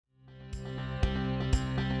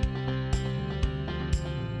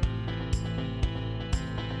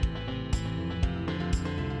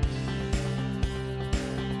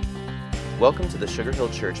Welcome to the Sugar Hill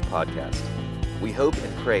Church podcast. We hope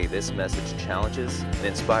and pray this message challenges and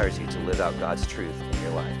inspires you to live out God's truth in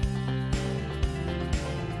your life.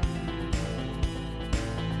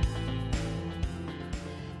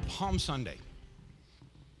 Palm Sunday,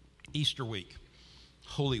 Easter week,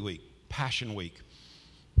 Holy Week, Passion Week,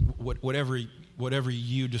 whatever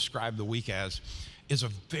you describe the week as, is a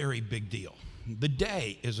very big deal. The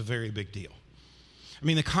day is a very big deal. I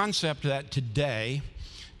mean, the concept that today,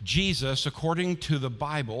 Jesus, according to the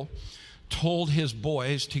Bible, told his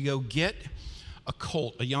boys to go get a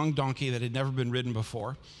colt, a young donkey that had never been ridden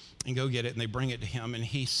before, and go get it, and they bring it to him, and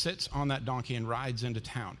he sits on that donkey and rides into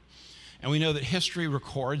town. And we know that history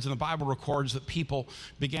records, and the Bible records, that people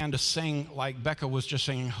began to sing like Becca was just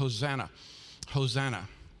singing, Hosanna, Hosanna.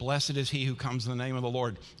 Blessed is he who comes in the name of the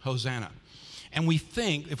Lord, Hosanna. And we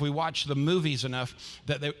think, if we watch the movies enough,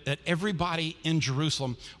 that everybody in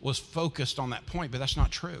Jerusalem was focused on that point, but that's not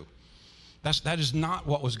true. That is not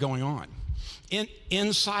what was going on.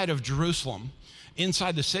 Inside of Jerusalem,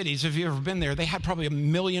 inside the cities, if you've ever been there, they had probably 1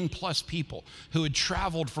 million plus people who had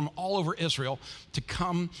traveled from all over Israel to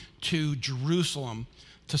come to Jerusalem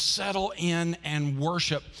to settle in and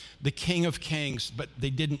worship the King of Kings, but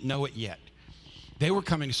they didn't know it yet. They were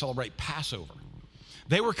coming to celebrate Passover.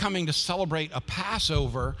 They were coming to celebrate a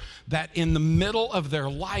Passover that in the middle of their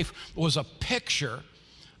life was a picture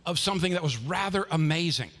of something that was rather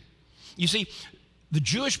amazing. You see, the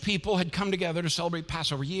Jewish people had come together to celebrate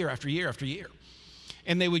Passover year after year after year.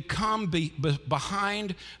 And they would come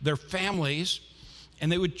behind their families,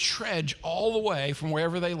 and they would trudge all the way from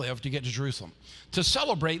wherever they lived to get to Jerusalem to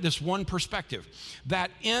celebrate this one perspective,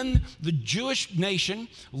 that in the Jewish nation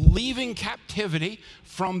leaving captivity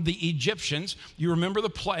from the Egyptians, you remember the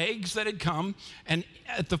plagues that had come, and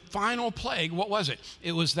at the final plague, what was it?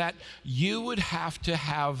 It was that you would have to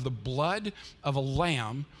have the blood of a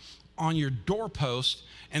lamb on your doorpost,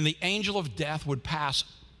 and the angel of death would pass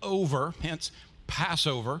over, hence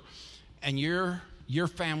Passover, and your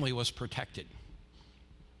family was protected.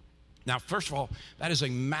 Now, first of all, that is a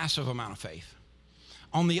massive amount of faith.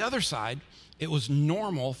 On the other side, it was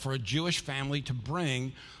normal for a Jewish family to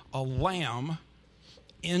bring a lamb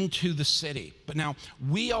into the city. But now,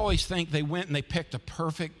 we always think they went and they picked a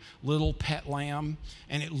perfect little pet lamb,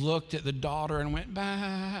 and it looked at the daughter and went,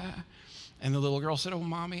 bah. And the little girl said, oh,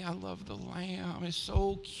 Mommy, I love the lamb. It's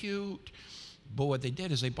so cute. But what they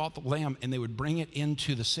did is they bought the lamb, and they would bring it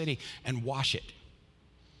into the city and wash it.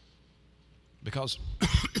 Because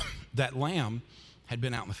that lamb had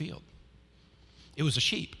been out in the field. It was a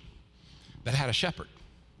sheep that had a shepherd.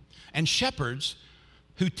 And shepherds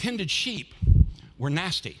who tended sheep were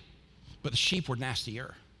nasty, but the sheep were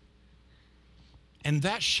nastier. And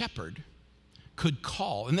that shepherd could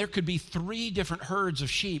call, and there could be 3 different herds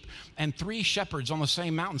of sheep and 3 shepherds on the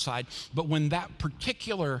same mountainside, but when that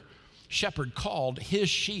particular shepherd called, his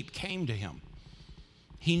sheep came to him.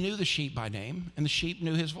 He knew the sheep by name, and the sheep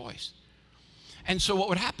knew his voice. And so what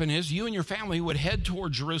would happen is you and your family would head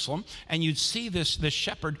toward Jerusalem, and you'd see this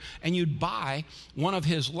shepherd, and you'd buy one of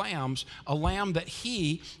his lambs, a lamb that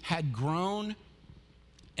he had grown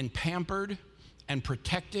and pampered and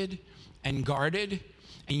protected and guarded.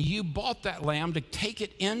 And you bought that lamb to take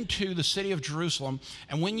it into the city of Jerusalem.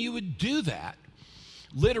 And when you would do that,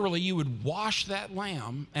 literally, you would wash that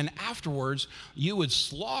lamb, and afterwards, you would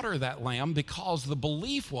slaughter that lamb, because the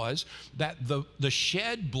belief was that the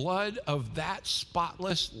shed blood of that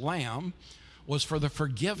spotless lamb was for the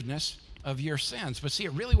forgiveness of your sins. But see,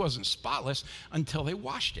 it really wasn't spotless until they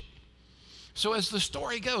washed it. So as the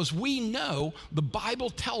story goes, we know the Bible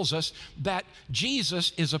tells us that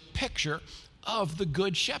Jesus is a picture of the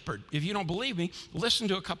good shepherd. If you don't believe me, listen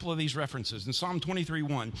to a couple of these references. In Psalm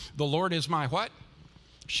 23:1, the Lord is my what?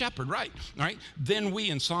 Shepherd, right? All right. Then we,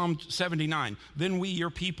 in Psalm 79, then we,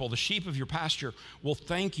 your people, the sheep of your pasture, will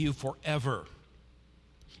thank you forever.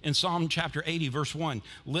 In Psalm chapter 80, verse 1,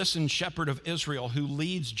 listen, shepherd of Israel, who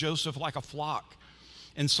leads Joseph like a flock.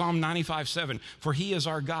 In Psalm 95:7, for he is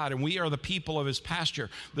our God, and we are the people of his pasture,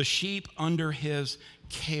 the sheep under his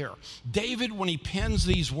care. David, when he pens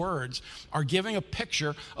these words, are giving a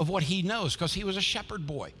picture of what he knows, because he was a shepherd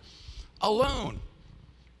boy, alone,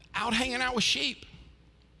 out hanging out with sheep.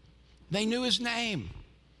 They knew his name.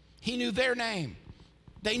 He knew their name.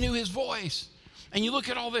 They knew his voice. And you look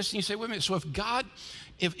at all this and you say, wait a minute, so if God,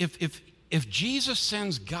 if Jesus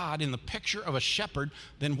sends God in the picture of a shepherd,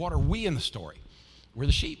 then what are we in the story? We're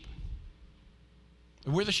the sheep.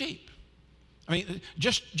 We're the sheep. I mean,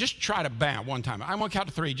 just try to bam one time. I'm going to count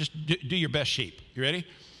to 3. Just do your best sheep. You ready?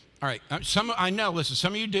 All right. I know, listen,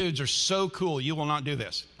 some of you dudes are so cool, you will not do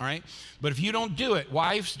this. All right. But if you don't do it,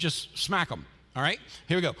 wives, just smack them. All right,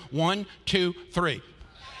 here we go. 1, 2, 3.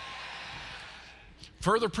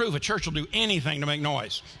 Further proof, a church will do anything to make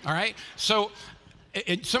noise. All right, so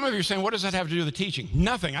some of you are saying, what does that have to do with the teaching?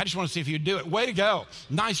 Nothing. I just want to see if you'd do it. Way to go.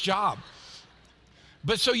 Nice job.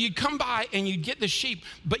 But so you'd come by and you'd get the sheep.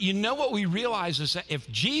 But you know what we realize is that if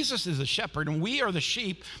Jesus is the shepherd and we are the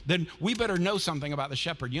sheep, then we better know something about the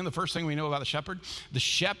shepherd. You know the first thing we know about the shepherd? The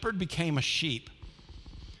shepherd became a sheep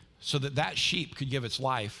so that that sheep could give its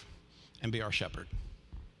life and be our shepherd.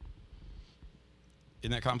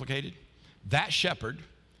 Isn't that complicated? That shepherd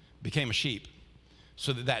became a sheep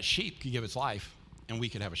so that that sheep could give its life and we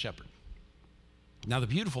could have a shepherd. Now the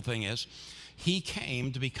beautiful thing is he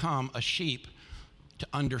came to become a sheep to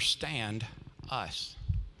understand us.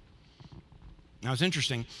 Now it's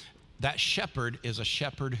interesting, that shepherd is a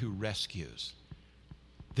shepherd who rescues.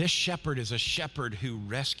 This shepherd is a shepherd who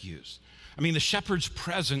rescues. I mean, the shepherd's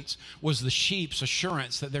presence was the sheep's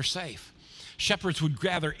assurance that they're safe. Shepherds would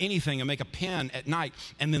gather anything and make a pen at night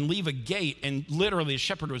and then leave a gate, and literally a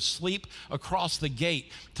shepherd would sleep across the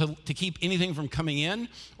gate to keep anything from coming in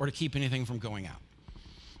or to keep anything from going out.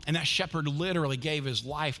 And that shepherd literally gave his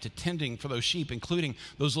life to tending for those sheep, including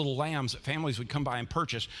those little lambs that families would come by and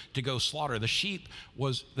purchase to go slaughter. The sheep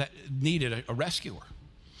that needed a rescuer.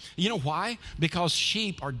 You know why? Because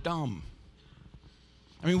sheep are dumb.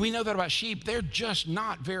 I mean, we know that about sheep. They're just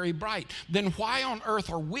not very bright. Then why on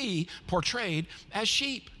earth are we portrayed as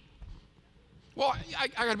sheep? Well, I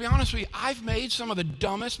got to be honest with you. I've made some of the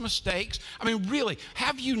dumbest mistakes. I mean, really,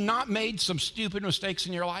 have you not made some stupid mistakes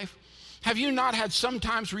in your life? Have you not had some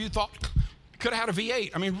times where you thought, could have had a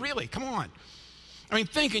V8? I mean, really, come on. I mean,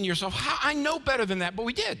 thinking to yourself, I know better than that, but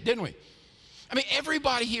we did, didn't we? I mean,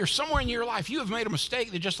 everybody here, somewhere in your life, you have made a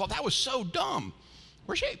mistake that just thought, that was so dumb.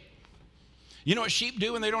 We're sheep. You know what sheep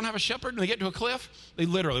do when they don't have a shepherd and they get to a cliff? They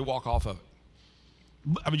literally walk off of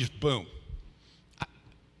it. I mean, just boom.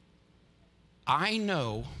 I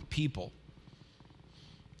know people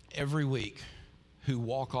every week who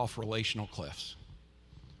walk off relational cliffs.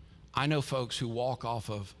 I know folks who walk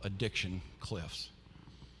off of addiction cliffs.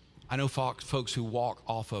 I know folks who walk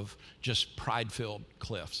off of just pride-filled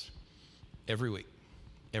cliffs every week,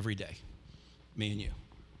 every day, me and you.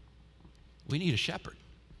 We need a shepherd.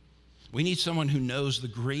 We need someone who knows the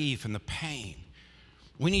grief and the pain.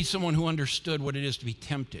 We need someone who understood what it is to be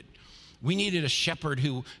tempted. We needed a shepherd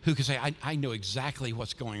who could say, I know exactly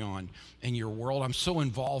what's going on in your world. I'm so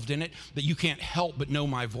involved in it that you can't help but know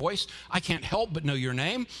my voice. I can't help but know your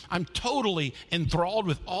name. I'm totally enthralled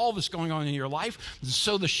with all that's going on in your life.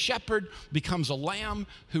 So the shepherd becomes a lamb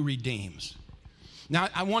who redeems. Now,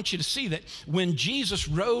 I want you to see that when Jesus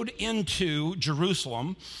rode into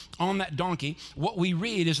Jerusalem on that donkey, what we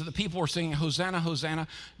read is that the people were singing, Hosanna, Hosanna.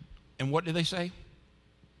 And what did they say?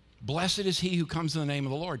 Blessed is he who comes in the name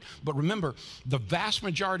of the Lord. But remember, the vast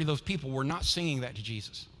majority of those people were not singing that to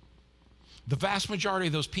Jesus. The vast majority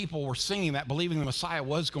of those people were singing that, believing the Messiah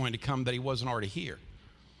was going to come, that he wasn't already here.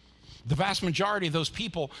 The vast majority of those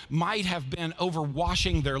people might have been over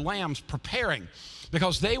washing their lambs, preparing,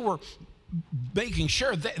 because they were making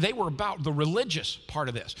sure that they were about the religious part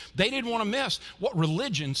of this. They didn't want to miss what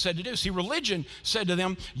religion said to do. See, religion said to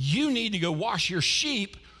them, you need to go wash your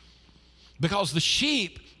sheep because the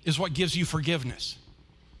sheep is what gives you forgiveness.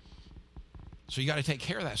 So you got to take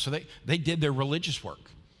care of that. So they did their religious work.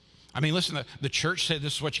 I mean, listen, the church said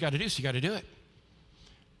this is what you got to do, so you got to do it.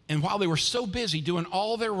 And while they were so busy doing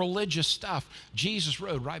all their religious stuff, Jesus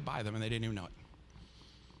rode right by them and they didn't even know it.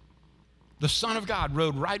 The Son of God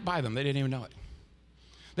rode right by them. They didn't even know it.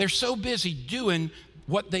 They're so busy doing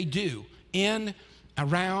what they do in,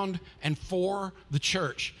 around, and for the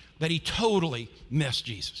church that he totally missed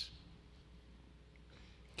Jesus.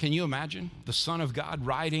 Can you imagine the Son of God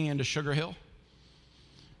riding into Sugar Hill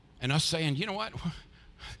and us saying, you know what?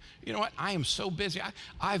 You know what? I am so busy.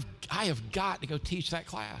 I have got to go teach that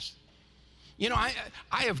class. You know,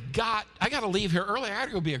 I got to leave here early. I got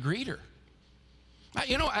to go be a greeter.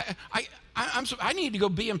 You know, I need to go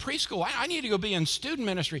be in preschool. I need to go be in student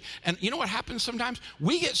ministry. And you know what happens sometimes?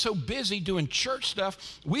 We get so busy doing church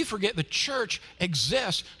stuff, we forget the church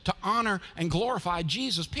exists to honor and glorify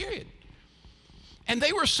Jesus, period. And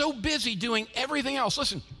they were so busy doing everything else.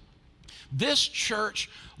 Listen, this church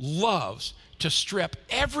loves to strip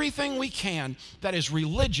everything we can that is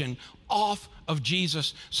religion off of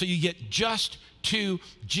Jesus so you get just to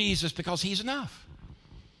Jesus because he's enough.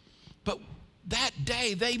 But that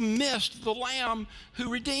day, they missed the Lamb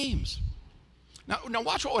who redeems. Now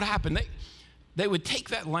watch what would happen. They would take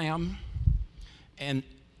that lamb and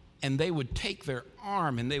they would take their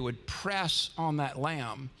arm and they would press on that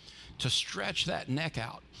lamb to stretch that neck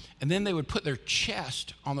out. And then they would put their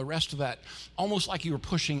chest on the rest of that, almost like you were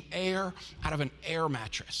pushing air out of an air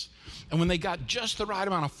mattress. And when they got just the right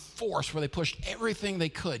amount of force where they pushed everything they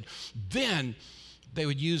could, then they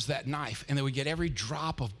would use that knife and they would get every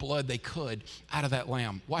drop of blood they could out of that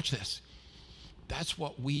lamb. Watch this. That's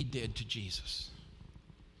what we did to Jesus.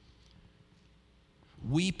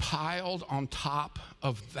 We piled on top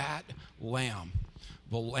of that lamb,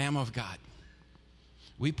 the Lamb of God.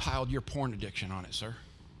 We piled your porn addiction on it, sir.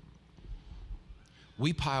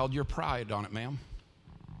 We piled your pride on it, ma'am.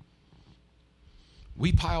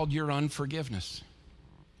 We piled your unforgiveness.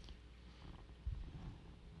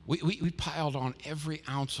 We piled on every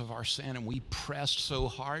ounce of our sin, and we pressed so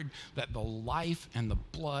hard that the life and the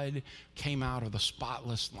blood came out of the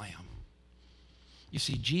spotless lamb. You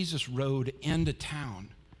see, Jesus rode into town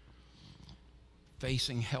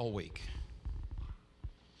facing Hell Week.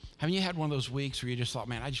 Haven't you had one of those weeks where you just thought,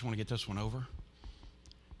 man, I just want to get this one over?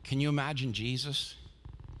 Can you imagine Jesus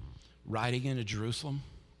riding into Jerusalem,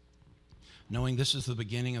 knowing this is the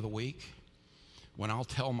beginning of the week, when I'll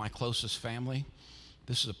tell my closest family,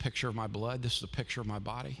 this is a picture of my blood, this is a picture of my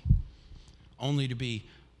body, only to be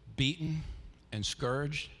beaten and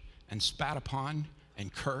scourged and spat upon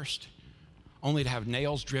and cursed, only to have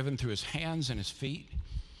nails driven through his hands and his feet,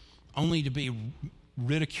 only to be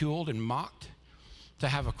ridiculed and mocked, to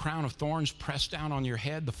have a crown of thorns pressed down on your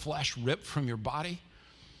head, the flesh ripped from your body,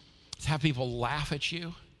 to have people laugh at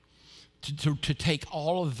you, to take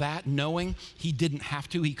all of that knowing he didn't have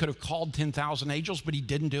to. He could have called 10,000 angels, but he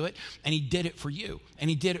didn't do it, and he did it for you, and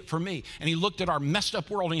he did it for me. And he looked at our messed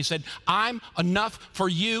up world and he said, I'm enough for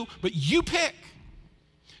you, but you pick.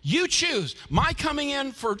 You choose. My coming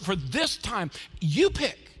in for this time, you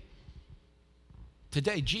pick.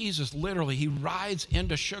 Today, Jesus literally, he rides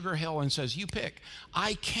into Sugar Hill and says, you pick.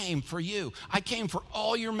 I came for you. I came for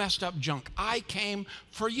all your messed up junk. I came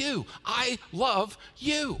for you. I love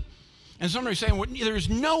you. And somebody's saying, well, there's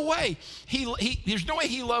no way there's no way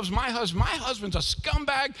he loves my husband. My husband's a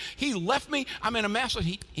scumbag. He left me. I'm in a mess.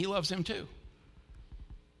 He loves him too.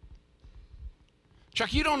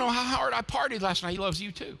 Chuck, you don't know how hard I partied last night. He loves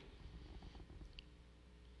you too.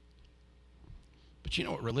 But you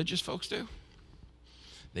know what religious folks do?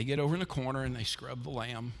 They get over in the corner and they scrub the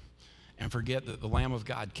lamb and forget that the Lamb of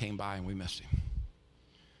God came by and we missed him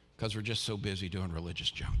because we're just so busy doing religious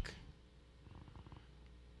junk.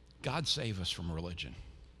 God save us from religion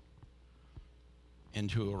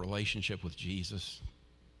into a relationship with Jesus,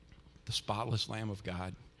 the spotless Lamb of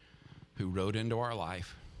God who rode into our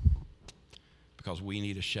life because we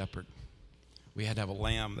need a shepherd. We had to have a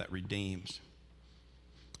lamb that redeems.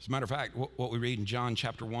 As a matter of fact, what we read in John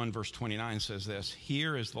chapter 1, verse 29 says this,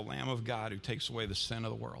 here is the Lamb of God who takes away the sin of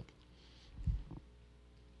the world.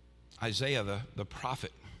 Isaiah, the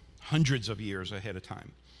prophet, hundreds of years ahead of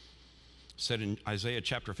time, said in Isaiah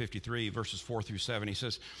chapter 53, verses 4 through 7, he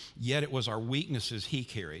says, yet it was our weaknesses he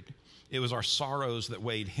carried. It was our sorrows that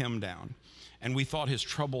weighed him down. And we thought his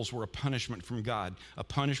troubles were a punishment from God, a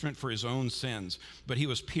punishment for his own sins. But he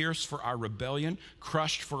was pierced for our rebellion,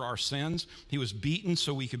 crushed for our sins. He was beaten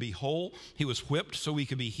so we could be whole. He was whipped so we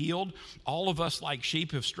could be healed. All of us like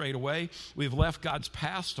sheep have strayed away. We've left God's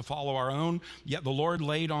paths to follow our own. Yet the Lord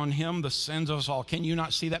laid on him the sins of us all. Can you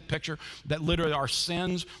not see that picture? That literally our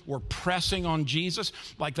sins were pressing on Jesus,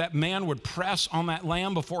 like that man would press on that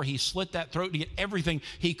lamb before he slit that throat to get everything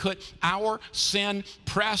he could. Our sin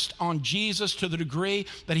pressed on Jesus to the degree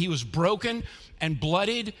that he was broken and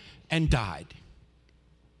bloodied and died.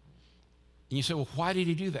 And you say, well, why did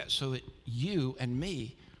he do that? So that you and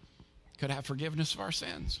me could have forgiveness of our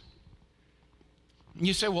sins. And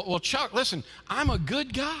you say, well, Chuck, listen, I'm a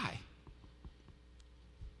good guy.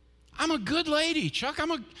 I'm a good lady, Chuck.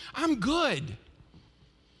 I'm good.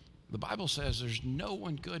 The Bible says there's no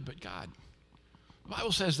one good but God. The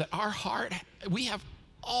Bible says that our heart, we have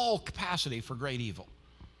all capacity for great evil.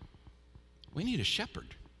 We need a shepherd,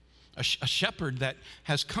 a shepherd that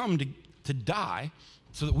has come to die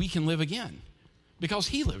so that we can live again because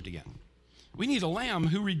he lived again. We need a lamb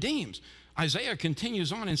who redeems. Isaiah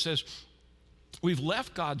continues on and says, we've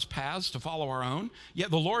left God's paths to follow our own,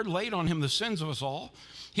 yet the Lord laid on him the sins of us all.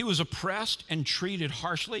 He was oppressed and treated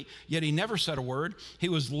harshly, yet he never said a word. He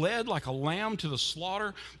was led like a lamb to the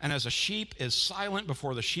slaughter, and as a sheep is silent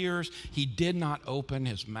before the shearers, he did not open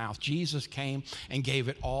his mouth. Jesus came and gave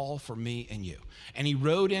it all for me and you. And he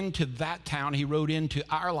rode into that town. He rode into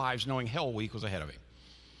our lives knowing Hell Week was ahead of him.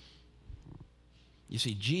 You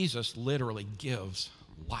see, Jesus literally gives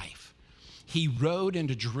life. He rode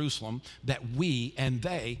into Jerusalem that we and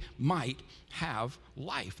they might have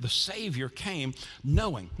life. The Savior came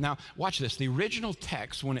knowing. Now, watch this. The original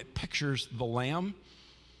text, when it pictures the lamb,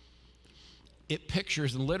 it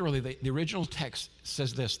pictures, and literally the original text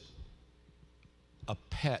says this, a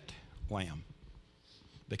pet lamb.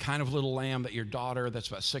 The kind of little lamb that your daughter that's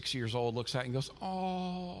about 6 years old looks at and goes,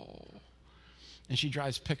 oh. And she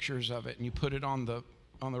draws pictures of it, and you put it on the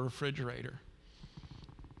refrigerator.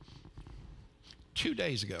 2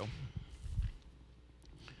 days ago,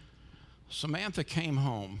 Samantha came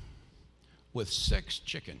home with 6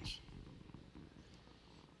 chickens.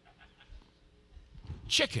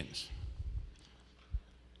 Chickens.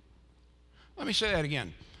 Let me say that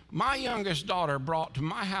again. My youngest daughter brought to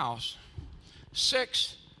my house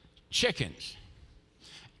 6 chickens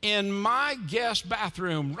in my guest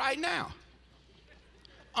bathroom right now.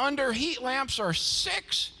 Under heat lamps are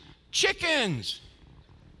 6 chickens.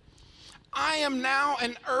 I am now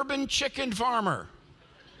an urban chicken farmer.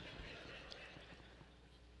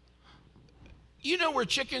 You know where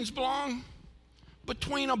chickens belong?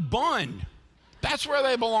 Between a bun. That's where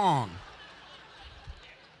they belong.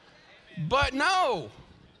 But no,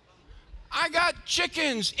 I got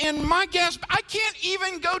chickens in my guest. I can't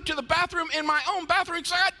even go to the bathroom in my own bathroom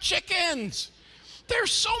because I got chickens.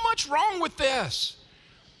 There's so much wrong with this.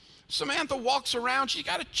 Samantha walks around, she's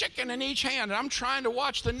got a chicken in each hand, and I'm trying to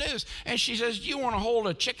watch the news. And she says, "Do you want to hold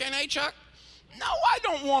a chicken, eh, Chuck?" No, I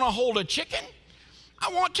don't want to hold a chicken. I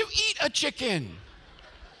want to eat a chicken.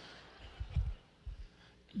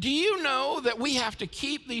 Do you know that we have to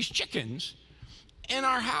keep these chickens in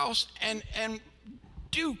our house and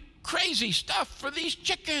do crazy stuff for these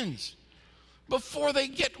chickens before they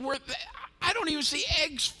get where I don't even see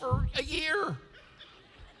eggs for a year.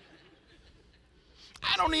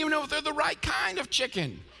 I don't even know if they're the right kind of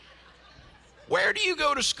chicken. Where do you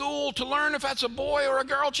go to school to learn if that's a boy or a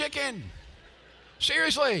girl chicken?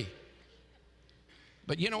 Seriously.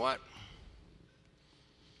 But you know what?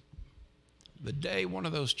 The day one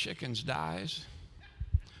of those chickens dies,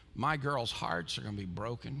 my girls' hearts are going to be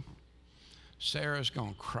broken. Sarah's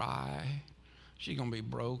going to cry. She's going to be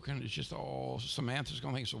broken. It's just, Samantha's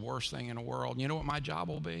going to think it's the worst thing in the world. And you know what my job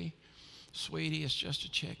will be? Sweetie, it's just a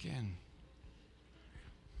chicken.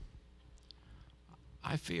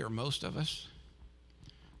 I fear most of us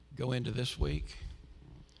go into this week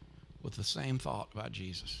with the same thought about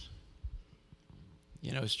Jesus.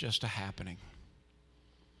 You know, it's just a happening.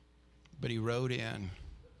 But he rode in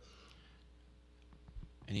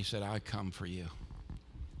and he said, "I come for you."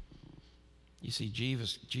 You see,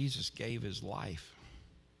 Jesus gave his life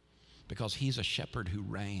because he's a shepherd who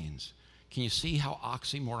reigns. Can you see how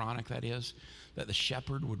oxymoronic that is? That the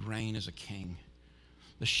shepherd would reign as a king.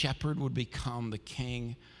 The shepherd would become the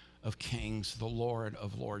King of Kings, the Lord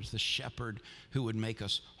of Lords, the shepherd who would make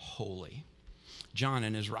us holy. John,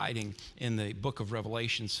 in his writing in the book of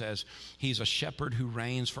Revelation, says he's a shepherd who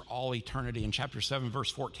reigns for all eternity. In chapter 7,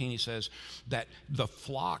 verse 14, he says that the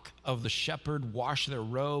flock of the shepherd washed their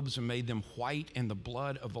robes and made them white in the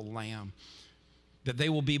blood of the Lamb. That they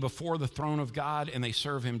will be before the throne of God, and they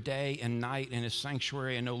serve him day and night in his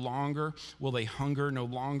sanctuary, and no longer will they hunger, no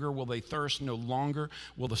longer will they thirst, no longer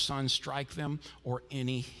will the sun strike them or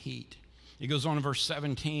any heat. He goes on in verse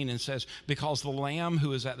 17 and says, because the Lamb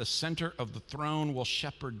who is at the center of the throne will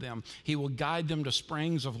shepherd them. He will guide them to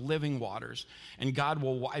springs of living waters, and God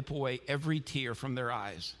will wipe away every tear from their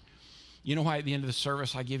eyes. You know why at the end of the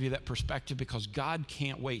service I give you that perspective? Because God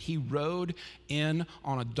can't wait. He rode in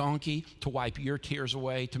on a donkey to wipe your tears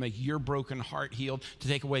away, to make your broken heart healed, to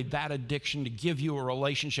take away that addiction, to give you a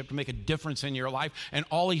relationship, to make a difference in your life. And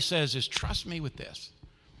all he says is, trust me with this.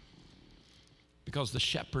 Because the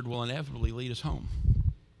shepherd will inevitably lead us home.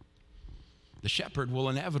 The shepherd will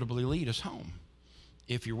inevitably lead us home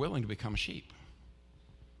if you're willing to become a sheep.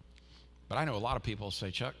 But I know a lot of people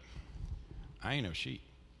say, Chuck, I ain't no sheep.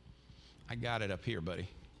 I got it up here, buddy.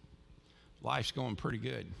 Life's going pretty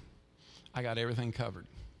good. I got everything covered.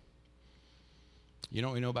 You know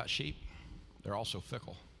what we know about sheep? They're also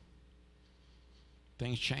fickle.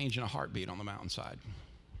 Things change in a heartbeat on the mountainside.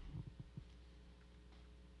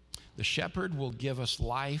 The shepherd will give us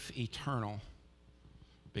life eternal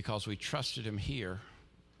because we trusted him here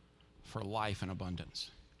for life in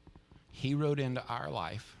abundance. He rode into our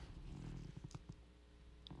life.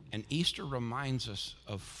 And Easter reminds us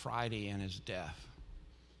of Friday and his death.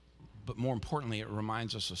 But more importantly, it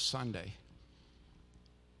reminds us of Sunday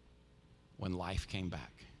when life came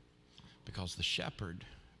back. Because the shepherd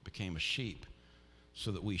became a sheep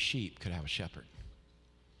so that we sheep could have a shepherd.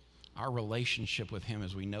 Our relationship with him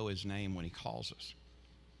as we know his name when he calls us.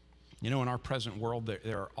 You know, in our present world,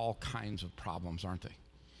 there are all kinds of problems, aren't they?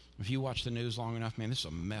 If you watch the news long enough, man, this is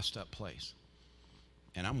a messed up place.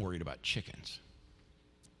 And I'm worried about chickens.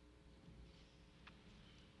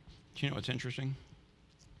 Do you know what's interesting?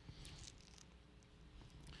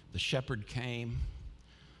 The shepherd came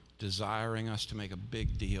desiring us to make a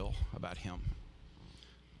big deal about him.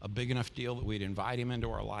 A big enough deal that we'd invite him into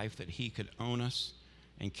our life, that he could own us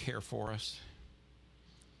and care for us.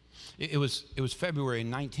 It was February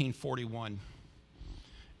 1941,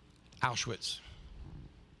 Auschwitz,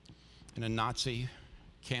 in a Nazi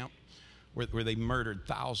camp where they murdered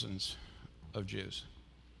thousands of Jews.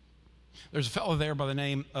 There's a fellow there by the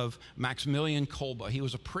name of Maximilian Kolbe. He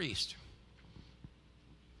was a priest,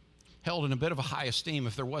 held in a bit of a high esteem,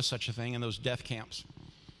 if there was such a thing, in those death camps.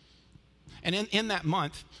 And in that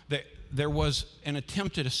month, there was an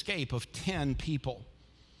attempted escape of 10 people.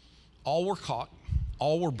 All were caught.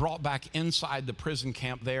 All were brought back inside the prison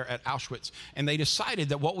camp there at Auschwitz. And they decided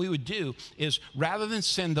that what we would do is, rather than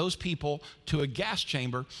send those people to a gas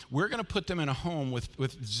chamber, we're going to put them in a home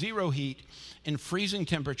with zero heat, in freezing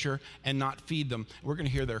temperature, and not feed them. We're going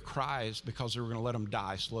to hear their cries because they were going to let them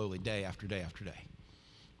die slowly, day after day after day.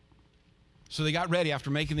 So they got ready after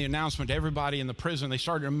making the announcement to everybody in the prison. They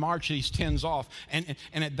started to march these tens off. And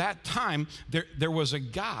at that time, there was a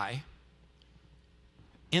guy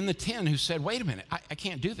in the 10 who said, wait a minute, I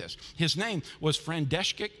can't do this. His name was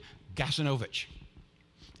František Gašanović.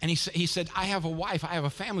 And he said, I have a wife, I have a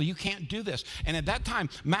family, you can't do this. And at that time,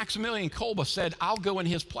 Maximilian Kolbe said, I'll go in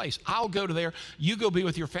his place. I'll go to there, you go be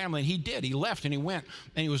with your family. And he did. He left and he went,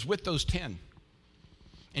 and he was with those 10.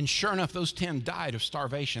 And sure enough, those 10 died of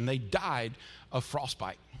starvation. They died of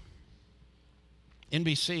frostbite.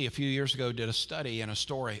 NBC a few years ago did a study and a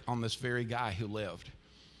story on this very guy who lived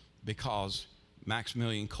because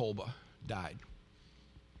Maximilian Kolbe died.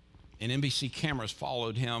 And NBC cameras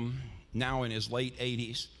followed him, now in his late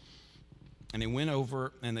 80s. And they went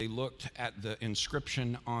over and they looked at the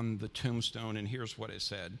inscription on the tombstone, and here's what it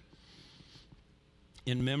said.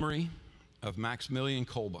 In memory of Maximilian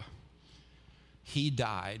Kolbe, he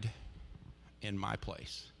died in my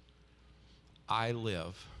place. I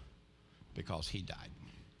live because he died.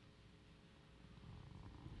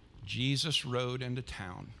 Jesus rode into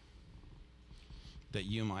town that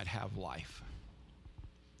you might have life,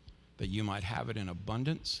 that you might have it in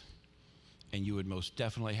abundance, and you would most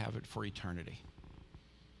definitely have it for eternity.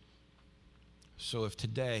 So if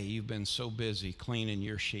today you've been so busy cleaning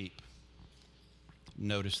your sheep,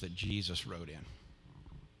 notice that Jesus rode in.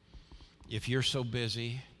 If you're so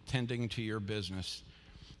busy tending to your business,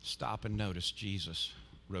 stop and notice Jesus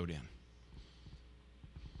rode in.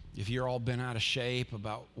 If you're all bent out of shape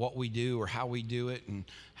about what we do or how we do it and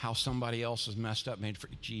how somebody else is messed up,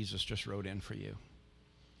 Jesus just rode in for you.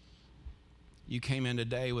 You came in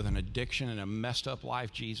today with an addiction and a messed up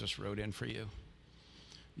life, Jesus rode in for you.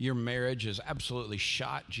 Your marriage is absolutely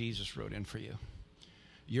shot, Jesus rode in for you.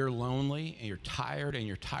 You're lonely and you're tired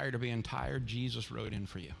of being tired, Jesus rode in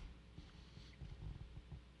for you.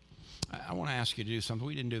 I want to ask you to do something.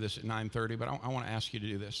 We didn't do this at 9:30, but I want to ask you to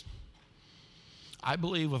do this. I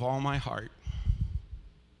believe with all my heart,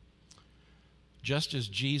 just as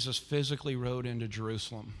Jesus physically rode into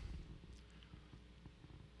Jerusalem,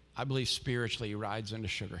 I believe spiritually he rides into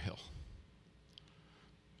Sugar Hill.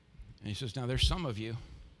 And he says, now there's some of you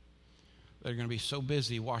that are going to be so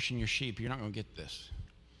busy washing your sheep, you're not going to get this.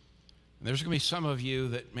 And there's going to be some of you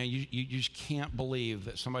that, man, you just can't believe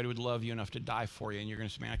that somebody would love you enough to die for you, and you're going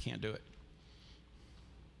to say, man, I can't do it.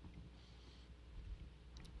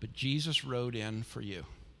 But Jesus rode in for you.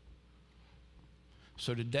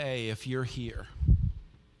 So today, if you're here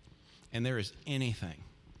and there is anything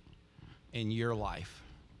in your life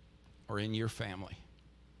or in your family,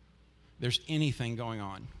 there's anything going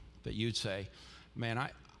on that you'd say, man,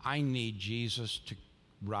 I need Jesus to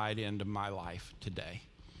ride into my life today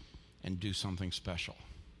and do something special.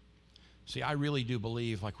 See, I really do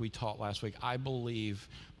believe, like we taught last week, I believe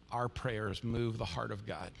our prayers move the heart of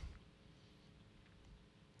God.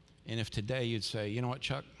 And if today you'd say, you know what,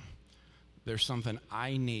 Chuck, there's something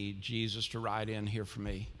I need Jesus to ride in here for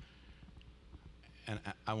me, and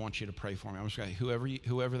I want you to pray for me. I'm just going to,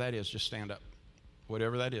 whoever that is, just stand up.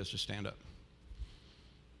 Whatever that is, just stand up.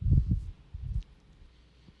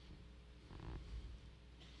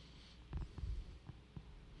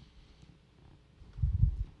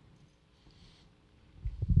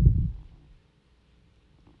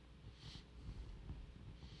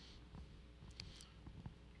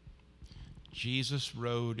 Jesus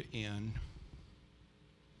rode in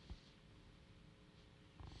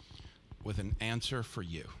with an answer for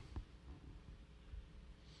you.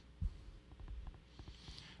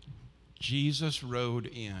 Jesus rode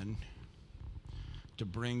in to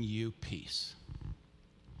bring you peace.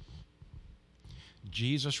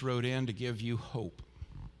 Jesus rode in to give you hope.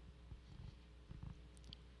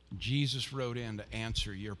 Jesus rode in to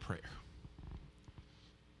answer your prayer.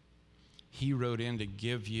 He rode in to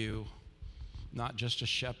give you not just a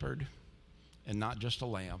shepherd and not just a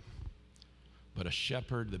lamb, but a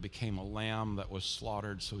shepherd that became a lamb that was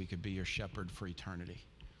slaughtered so he could be your shepherd for eternity.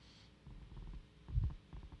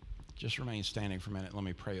 Just remain standing for a minute. Let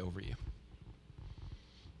me pray over you.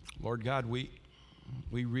 Lord God, we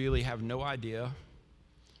really have no idea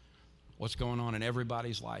what's going on in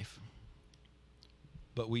everybody's life,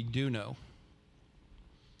 but we do know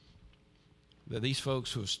that these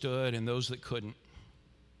folks who have stood and those that couldn't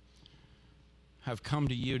have come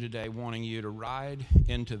to you today wanting you to ride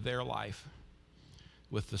into their life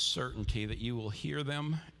with the certainty that you will hear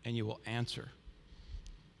them and you will answer.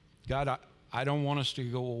 God, I don't want us to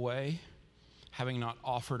go away having not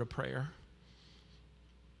offered a prayer.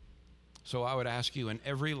 So I would ask you, in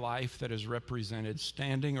every life that is represented,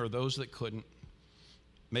 standing or those that couldn't,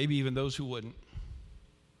 maybe even those who wouldn't,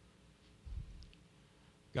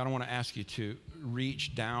 God, I want to ask you to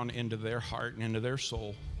reach down into their heart and into their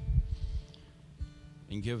soul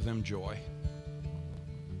and give them joy.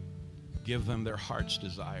 Give them their heart's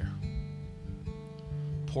desire.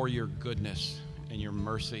 Pour your goodness and your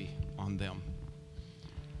mercy on them.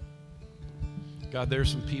 God,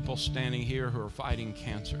 there's some people standing here who are fighting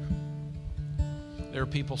cancer. There are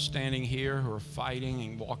people standing here who are fighting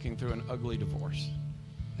and walking through an ugly divorce.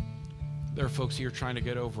 There are folks here trying to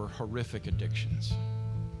get over horrific addictions.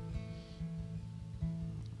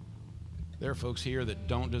 There are folks here that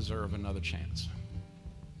don't deserve another chance.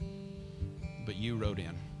 But you rode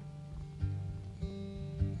in.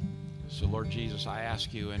 So, Lord Jesus, I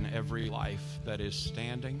ask you, in every life that is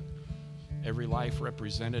standing, every life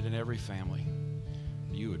represented in every family,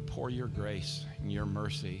 you would pour your grace and your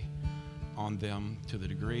mercy on them to the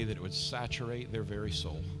degree that it would saturate their very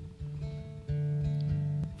soul.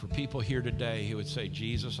 For people here today who would say,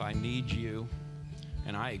 Jesus, I need you,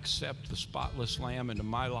 and I accept the spotless Lamb into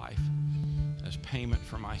my life as payment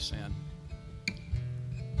for my sin.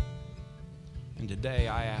 And today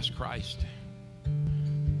I ask Christ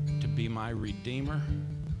to be my Redeemer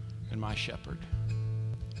and my Shepherd.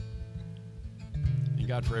 And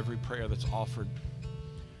God, for every prayer that's offered,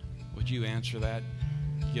 would you answer that?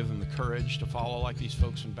 Give them the courage to follow like these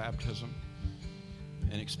folks in baptism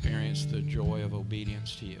and experience the joy of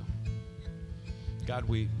obedience to you. God,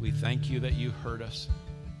 we thank you that you heard us.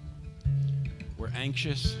 We're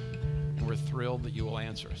anxious and we're thrilled that you will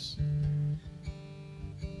answer us.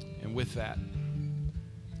 And with that,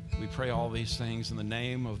 we pray all these things in the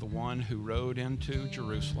name of the one who rode into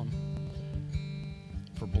Jerusalem.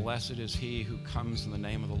 For blessed is he who comes in the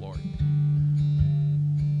name of the Lord.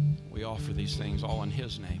 We offer these things all in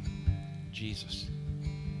his name, Jesus.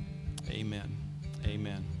 Amen,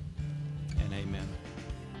 amen, and amen.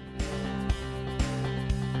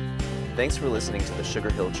 Thanks for listening to the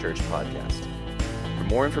Sugar Hill Church podcast. For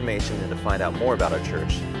more information and to find out more about our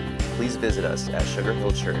church, please visit us at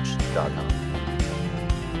sugarhillchurch.com.